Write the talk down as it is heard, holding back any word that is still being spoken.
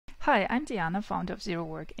Hi, I'm Diana, founder of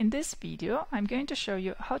ZeroWork. In this video, I'm going to show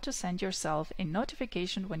you how to send yourself a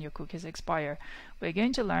notification when your cookies expire. We're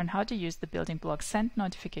going to learn how to use the building block send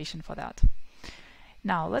notification for that.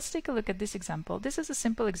 Now, let's take a look at this example. This is a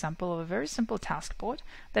simple example of a very simple task board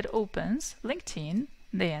that opens LinkedIn,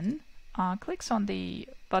 then clicks on the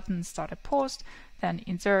button Start a Post, then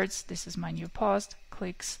inserts, this is my new post,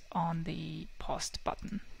 clicks on the Post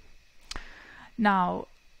button. Now,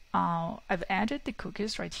 I've added the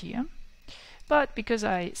cookies right here, but because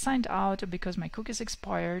I signed out or because my cookies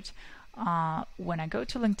expired, when I go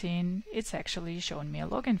to LinkedIn, it's actually showing me a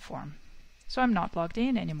login form. So I'm not logged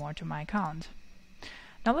in anymore to my account.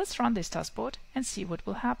 Now let's run this taskboard and see what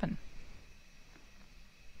will happen.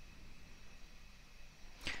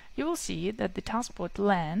 You will see that the taskboard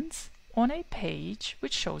lands on a page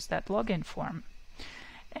which shows that login form.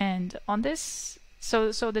 And on this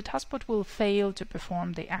So the taskboard will fail to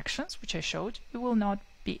perform the actions which I showed. You will not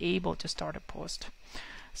be able to start a post.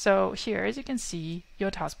 So here, as you can see,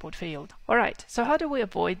 your taskboard failed. Alright, so how do we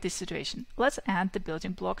avoid this situation? Let's add the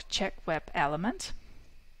building block check web element.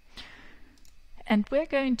 And we're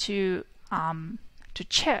going to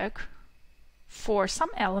check for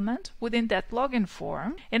some element within that login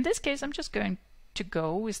form. In this case, I'm just going to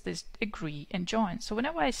go with this agree and join. So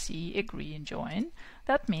whenever I see agree and join,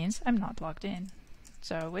 that means I'm not logged in.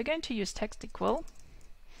 So we're going to use text equal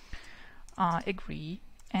agree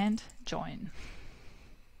and join.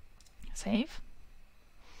 Save.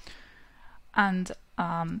 And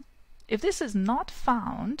if this is not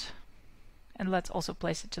found, and let's also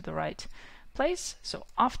place it to the right place. So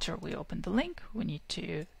after we open the link, we need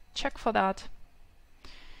to check for that.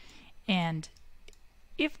 And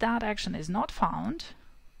if that action is not found,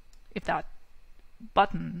 if that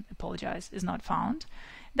button, is not found,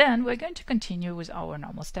 then we're going to continue with our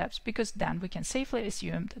normal steps, because then we can safely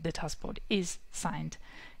assume that the taskboard is signed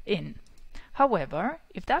in. However,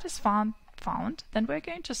 if that is found, then we're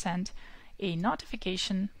going to send a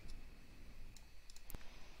notification.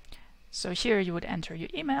 So here you would enter your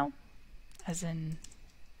email, as in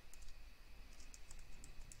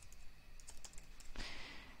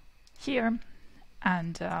here,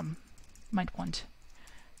 and might want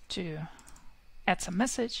to add some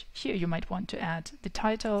message. Here you might want to add the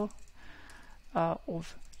title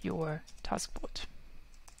of your taskboard.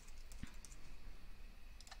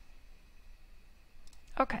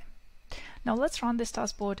 Okay, now let's run this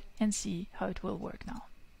taskboard and see how it will work now.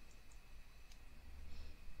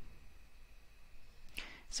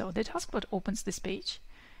 So the taskboard opens this page.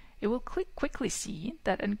 It will quickly see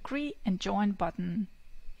that an agree and join button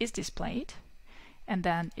is displayed, and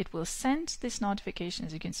then it will send this notification,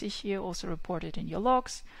 as you can see here, also reported in your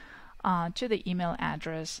logs, to the email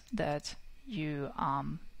address that you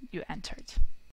entered.